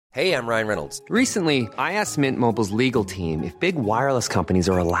Hey, I'm Ryan Reynolds. Recently, I asked Mint Mobile's legal team if big wireless companies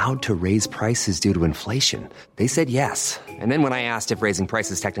are allowed to raise prices due to inflation. They said yes. And then when I asked if raising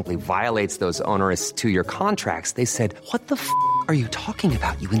prices technically violates those onerous two-year contracts, they said, "What the f*** are you talking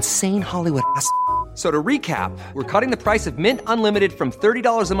about, you insane Hollywood ass?" So to recap, we're cutting the price of Mint Unlimited from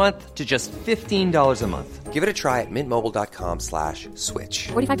 $30 a month to just $15 a month. Give it a try at mintmobile.com/switch.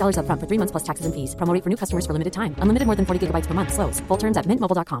 $45 up front for 3 months plus taxes and fees. Promo rate for new customers for limited time. Unlimited more than 40 gigabytes per month. Slows full terms at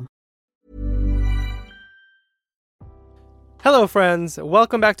mintmobile.com. Hello friends,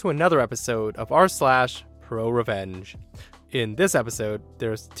 welcome back to another episode of r/ProRevenge. In this episode,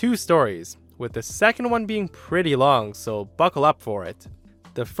 there's two stories, with the second one being pretty long, so buckle up for it.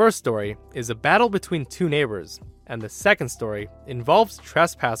 The first story is a battle between two neighbors, and the second story involves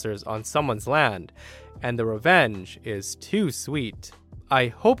trespassers on someone's land, and the revenge is too sweet. I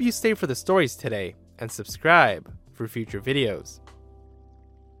hope you stay for the stories today, and subscribe for future videos.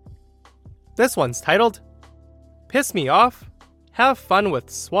 This one's titled, Piss Me Off? Have Fun with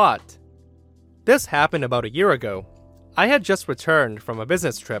S.W.A.T. This happened about a year ago. I had just returned from a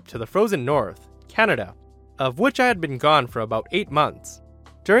business trip to the frozen north, Canada, of which I had been gone for about 8 months.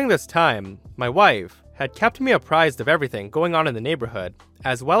 During this time, my wife had kept me apprised of everything going on in the neighborhood,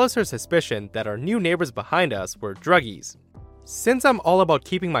 as well as her suspicion that our new neighbors behind us were druggies. Since I'm all about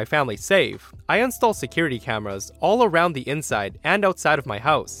keeping my family safe, I installed security cameras all around the inside and outside of my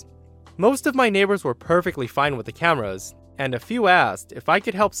house. Most of my neighbors were perfectly fine with the cameras, and a few asked if I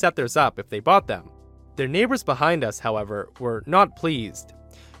could help set theirs up if they bought them. Their neighbors behind us, however, were not pleased.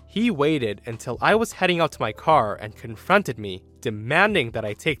 He waited until I was heading out to my car and confronted me, demanding that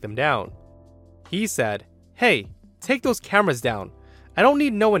I take them down. He said, "Hey, take those cameras down. I don't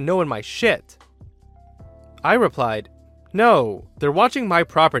need no one knowing my shit." I replied, "No, they're watching my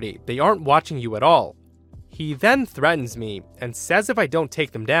property. They aren't watching you at all." He then threatens me and says if I don't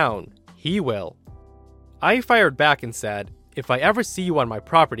take them down, he will. I fired back and said, "If I ever see you on my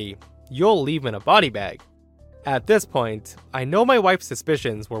property, you'll leave in a body bag." At this point, I know my wife's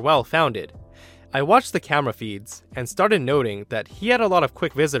suspicions were well founded. I watched the camera feeds and started noting that he had a lot of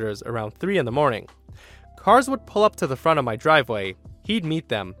quick visitors around 3 in the morning. Cars would pull up to the front of my driveway, he'd meet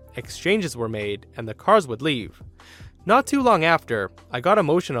them, exchanges were made, and the cars would leave. Not too long after, I got a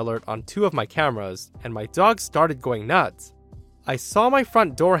motion alert on 2 of my cameras, and my dog started going nuts. I saw my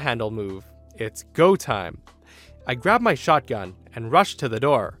front door handle move. It's go time. I grabbed my shotgun and rushed to the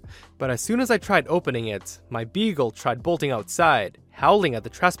door, but as soon as I tried opening it, my beagle tried bolting outside, howling at the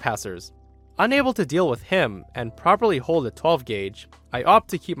trespassers. Unable to deal with him and properly hold a 12 gauge, I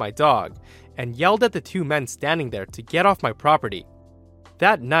opted to keep my dog and yelled at the 2 men standing there to get off my property.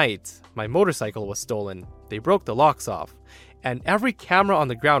 That night, my motorcycle was stolen, they broke the locks off, and every camera on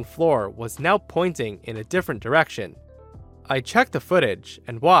the ground floor was now pointing in a different direction. I checked the footage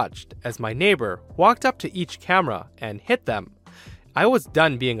and watched as my neighbor walked up to each camera and hit them. I was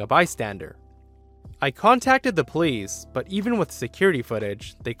done being a bystander. I contacted the police, but even with security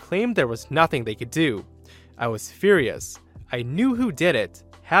footage, they claimed there was nothing they could do. I was furious. I knew who did it,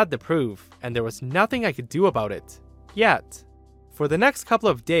 had the proof, and there was nothing I could do about it. Yet. For the next couple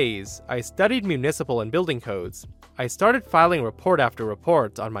of days, I studied municipal and building codes. I started filing report after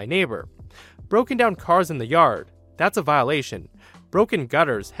report on my neighbor. Broken down cars in the yard. That's a violation. Broken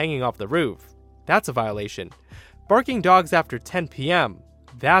gutters hanging off the roof. That's a violation. Barking dogs after 10 p.m.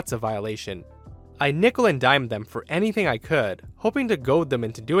 That's a violation. I nickel and dimed them for anything I could, hoping to goad them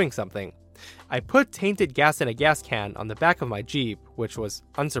into doing something. I put tainted gas in a gas can on the back of my Jeep, which was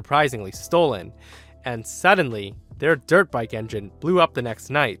unsurprisingly stolen, and suddenly, their dirt bike engine blew up the next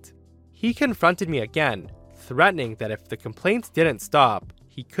night. He confronted me again, threatening that if the complaints didn't stop,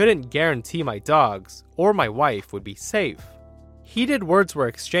 he couldn't guarantee my dogs or my wife would be safe. Heated words were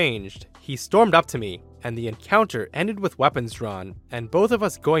exchanged, he stormed up to me, and the encounter ended with weapons drawn and both of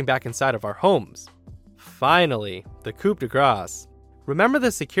us going back inside of our homes. Finally, the coup de grace. Remember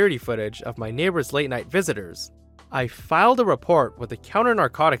the security footage of my neighbor's late night visitors? I filed a report with the Counter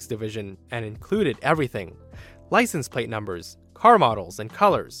Narcotics Division and included everything. License plate numbers, car models, and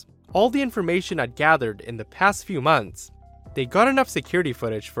colors. All the information I'd gathered in the past few months. They got enough security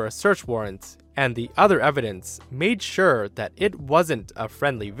footage for a search warrant, and the other evidence made sure that it wasn't a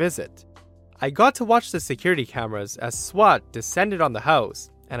friendly visit. I got to watch the security cameras as S.W.A.T descended on the house,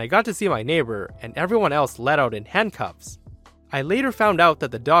 and I got to see my neighbor and everyone else let out in handcuffs. I later found out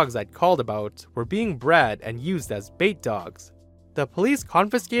that the dogs I'd called about were being bred and used as bait dogs. The police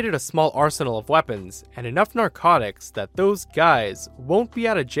confiscated a small arsenal of weapons and enough narcotics that those guys won't be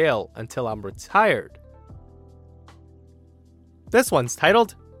out of jail until I'm retired. This one's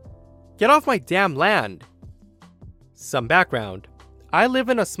titled, Get Off My Damn Land. Some background. I live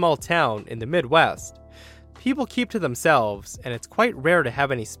in a small town in the Midwest. People keep to themselves, and it's quite rare to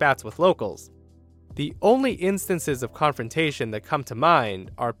have any spats with locals. The only instances of confrontation that come to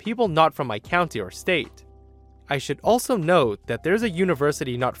mind are people not from my county or state. I should also note that there's a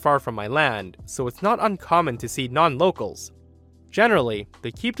university not far from my land, so it's not uncommon to see non-locals. Generally,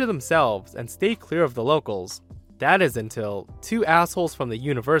 they keep to themselves and stay clear of the locals. That is until two assholes from the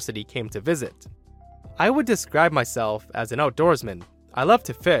university came to visit. I would describe myself as an outdoorsman. I love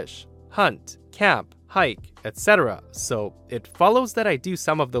to fish, hunt, camp, hike, etc., so it follows that I do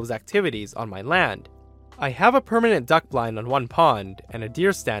some of those activities on my land. I have a permanent duck blind on one pond and a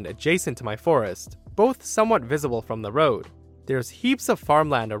deer stand adjacent to my forest, both somewhat visible from the road. There's heaps of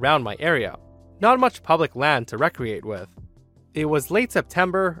farmland around my area, not much public land to recreate with. It was late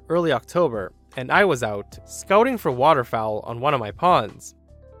September, early October, and I was out scouting for waterfowl on one of my ponds.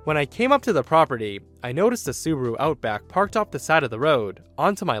 When I came up to the property, I noticed a Subaru Outback parked off the side of the road,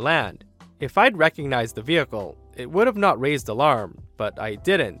 onto my land. If I'd recognized the vehicle, it would have not raised alarm, but I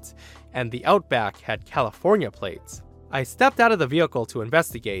didn't, and the Outback had California plates. I stepped out of the vehicle to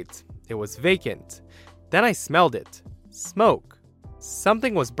investigate. It was vacant. Then I smelled it. Smoke.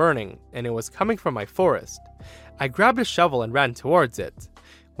 Something was burning, and it was coming from my forest. I grabbed a shovel and ran towards it.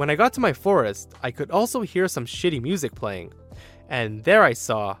 When I got to my forest, I could also hear some shitty music playing. And there I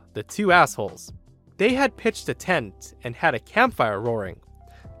saw the two assholes. They had pitched a tent and had a campfire roaring.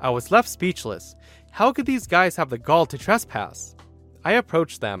 I was left speechless. How could these guys have the gall to trespass? I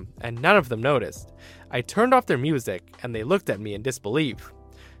approached them, and none of them noticed. I turned off their music, and they looked at me in disbelief.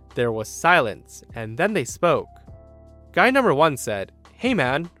 There was silence, and then they spoke. Guy number one said, "Hey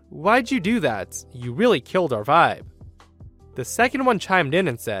man, why'd you do that? You really killed our vibe." The second one chimed in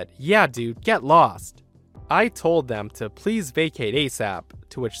and said, "Yeah dude, get lost." I told them to please vacate ASAP,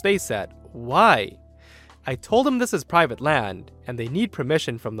 to which they said, "Why?" I told them this is private land, and they need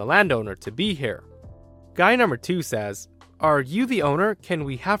permission from the landowner to be here. Guy number two says, "Are you the owner? Can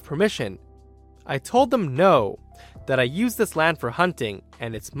we have permission?" I told them no, that I use this land for hunting,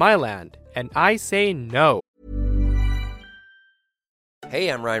 and it's my land, and I say no. Hey,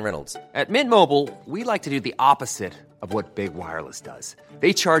 I'm Ryan Reynolds. At Mint Mobile, we like to do the opposite of what Big Wireless does.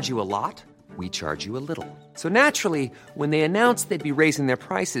 They charge you a lot, we charge you a little. So naturally, when they announced they'd be raising their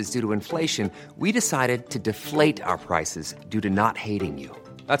prices due to inflation, we decided to deflate our prices due to not hating you.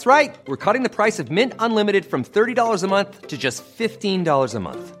 That's right. We're cutting the price of Mint Unlimited from $30 a month to just $15 a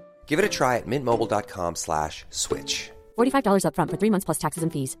month. Give it a try at mintmobile.com/switch. $45 upfront for 3 months plus taxes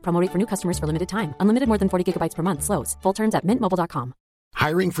and fees. Promo rate for new customers for limited time. Unlimited more than 40 gigabytes per month slows. Full terms at mintmobile.com.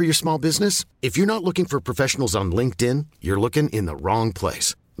 Hiring for your small business? If you're not looking for professionals on LinkedIn, you're looking in the wrong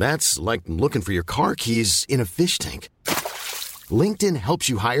place. That's like looking for your car keys in a fish tank. LinkedIn helps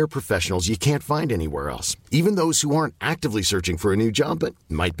you hire professionals you can't find anywhere else, even those who aren't actively searching for a new job but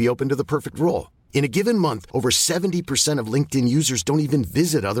might be open to the perfect role. In a given month, over 70% of LinkedIn users don't even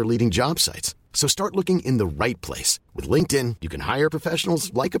visit other leading job sites. So start looking in the right place. With LinkedIn, you can hire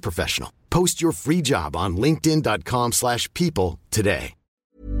professionals like a professional. Post your free job on linkedin.com/people today.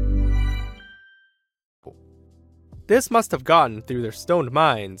 This must have gotten through their stoned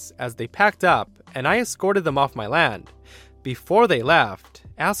minds as they packed up, and I escorted them off my land. Before they left,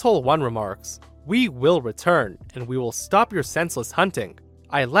 Asshole 1 remarks, "We will return, and we will stop your senseless hunting."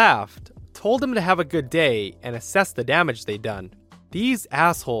 I laughed, told them to have a good day, and assess the damage they'd done. These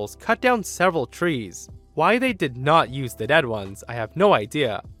assholes cut down several trees. Why they did not use the dead ones, I have no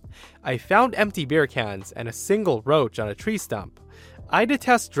idea. I found empty beer cans and a single roach on a tree stump. I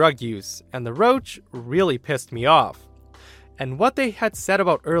detest drug use, and the roach really pissed me off. And what they had said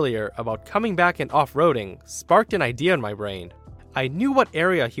about earlier about coming back and off-roading sparked an idea in my brain. I knew what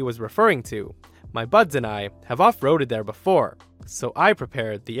area he was referring to. My buds and I have off-roaded there before, so I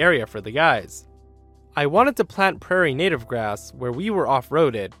prepared the area for the guys. I wanted to plant prairie native grass where we were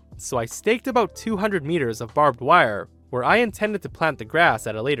off-roaded, so I staked about 200 meters of barbed wire where I intended to plant the grass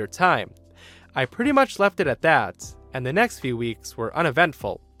at a later time. I pretty much left it at that, and the next few weeks were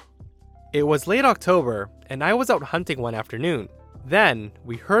uneventful. It was late October, and I was out hunting one afternoon. Then,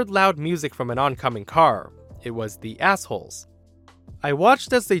 we heard loud music from an oncoming car. It was the assholes. I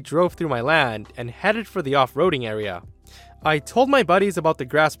watched as they drove through my land and headed for the off-roading area. I told my buddies about the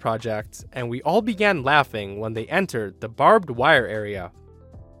grass project, and we all began laughing when they entered the barbed wire area.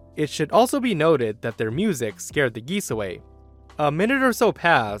 It should also be noted that their music scared the geese away. A minute or so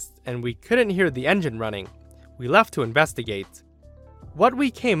passed, and we couldn't hear the engine running. We left to investigate. What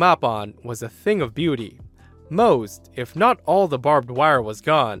we came up on was a thing of beauty. Most, if not all, the barbed wire was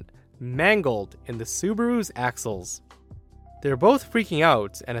gone, mangled in the Subaru's axles. They're both freaking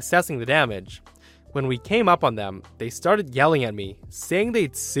out and assessing the damage. When we came up on them, they started yelling at me, saying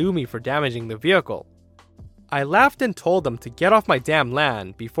they'd sue me for damaging the vehicle. I laughed and told them to get off my damn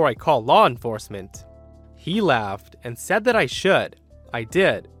land before I call law enforcement. He laughed and said that I should. I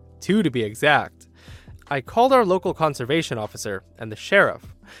did, 2 to be exact. I called our local conservation officer and the sheriff.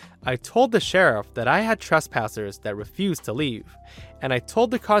 I told the sheriff that I had trespassers that refused to leave, and I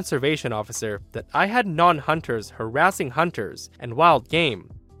told the conservation officer that I had non-hunters harassing hunters and wild game.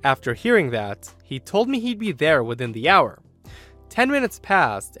 After hearing that, he told me he'd be there within the hour. 10 minutes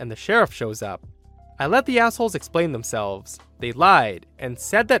passed and the sheriff shows up. I let the assholes explain themselves. They lied and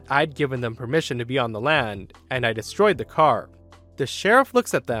said that I'd given them permission to be on the land and I destroyed the car. The sheriff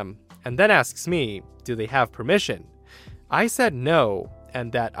looks at them and then asks me, do they have permission? I said no,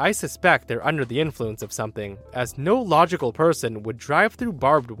 and that I suspect they're under the influence of something, as no logical person would drive through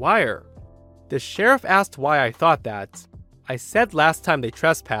barbed wire. The sheriff asked why I thought that. I said last time they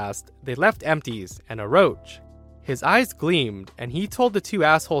trespassed, they left empties and a roach. His eyes gleamed, and he told the 2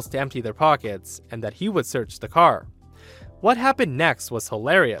 assholes to empty their pockets and that he would search the car. What happened next was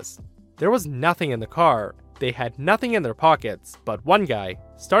hilarious. There was nothing in the car, they had nothing in their pockets, but one guy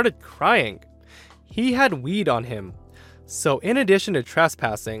started crying. He had weed on him. So in addition to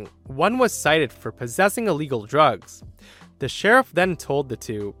trespassing, one was cited for possessing illegal drugs. The sheriff then told the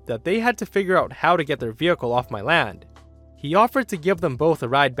 2 that they had to figure out how to get their vehicle off my land. He offered to give them both a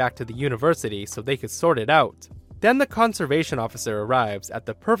ride back to the university so they could sort it out. Then the conservation officer arrives at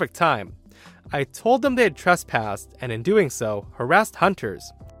the perfect time. I told them they had trespassed and in doing so, harassed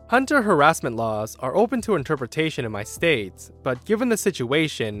hunters. Hunter harassment laws are open to interpretation in my state, but given the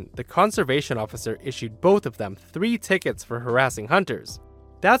situation, the conservation officer issued both of them 3 tickets for harassing hunters.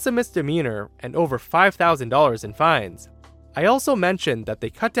 That's a misdemeanor and over $5,000 in fines. I also mentioned that they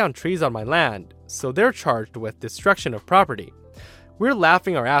cut down trees on my land, so they're charged with destruction of property. We're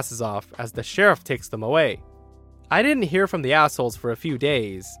laughing our asses off as the sheriff takes them away. I didn't hear from the assholes for a few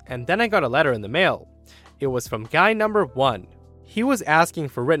days, and then I got a letter in the mail. It was from guy number 1. He was asking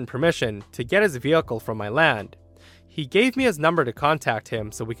for written permission to get his vehicle from my land. He gave me his number to contact him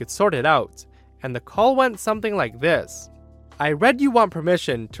so we could sort it out, and the call went something like this. I read you want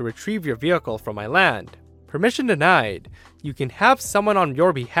permission to retrieve your vehicle from my land. Permission denied. You can have someone on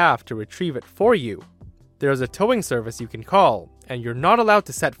your behalf to retrieve it for you. There's a towing service you can call, and you're not allowed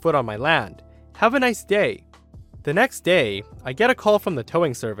to set foot on my land. Have a nice day. The next day, I get a call from the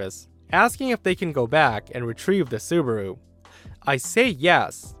towing service, asking if they can go back and retrieve the Subaru. I say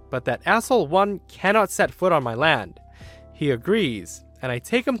yes, but that asshole 1 cannot set foot on my land. He agrees, and I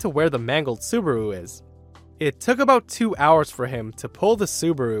take him to where the mangled Subaru is. It took about 2 hours for him to pull the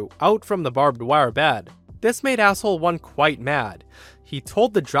Subaru out from the barbed wire bed. This made asshole 1 quite mad. He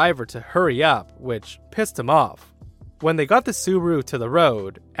told the driver to hurry up, which pissed him off. When they got the Subaru to the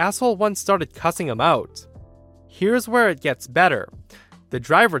road, asshole 1 started cussing him out. Here's where it gets better. The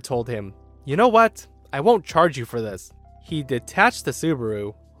driver told him, you know what? I won't charge you for this. He detached the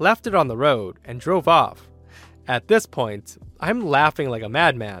Subaru, left it on the road, and drove off. At this point, I'm laughing like a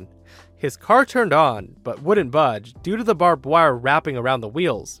madman. His car turned on, but wouldn't budge due to the barbed wire wrapping around the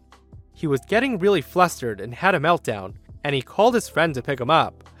wheels. He was getting really flustered and had a meltdown, and he called his friend to pick him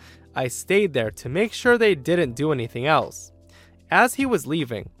up. I stayed there to make sure they didn't do anything else. As he was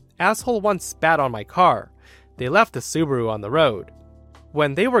leaving, asshole 1 spat on my car. They left the Subaru on the road.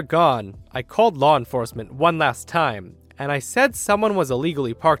 When they were gone, I called law enforcement one last time, and I said someone was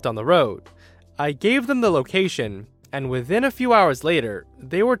illegally parked on the road. I gave them the location, and within a few hours later,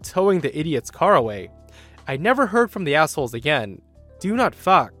 they were towing the idiot's car away. I never heard from the assholes again. Do not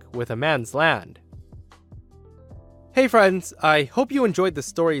fuck with a man's land. Hey friends, I hope you enjoyed the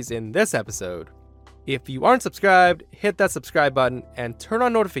stories in this episode. If you aren't subscribed, hit that subscribe button and turn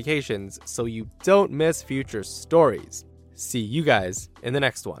on notifications so you don't miss future stories. See you guys in the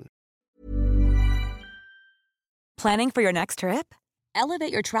next one. Planning for your next trip?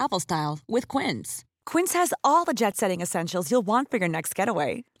 Elevate your travel style with Quince. Quince has all the jet-setting essentials you'll want for your next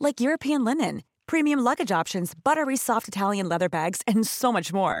getaway, like European linen, premium luggage options, buttery soft Italian leather bags, and so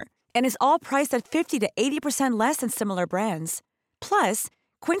much more. And is all priced at 50 to 80% less than similar brands. Plus,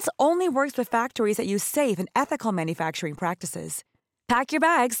 Quince only works with factories that use safe and ethical manufacturing practices. Pack your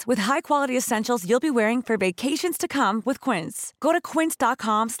bags with high-quality essentials you'll be wearing for vacations to come with Quince. Go to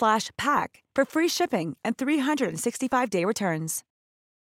quince.com/pack for free shipping and 365-day returns.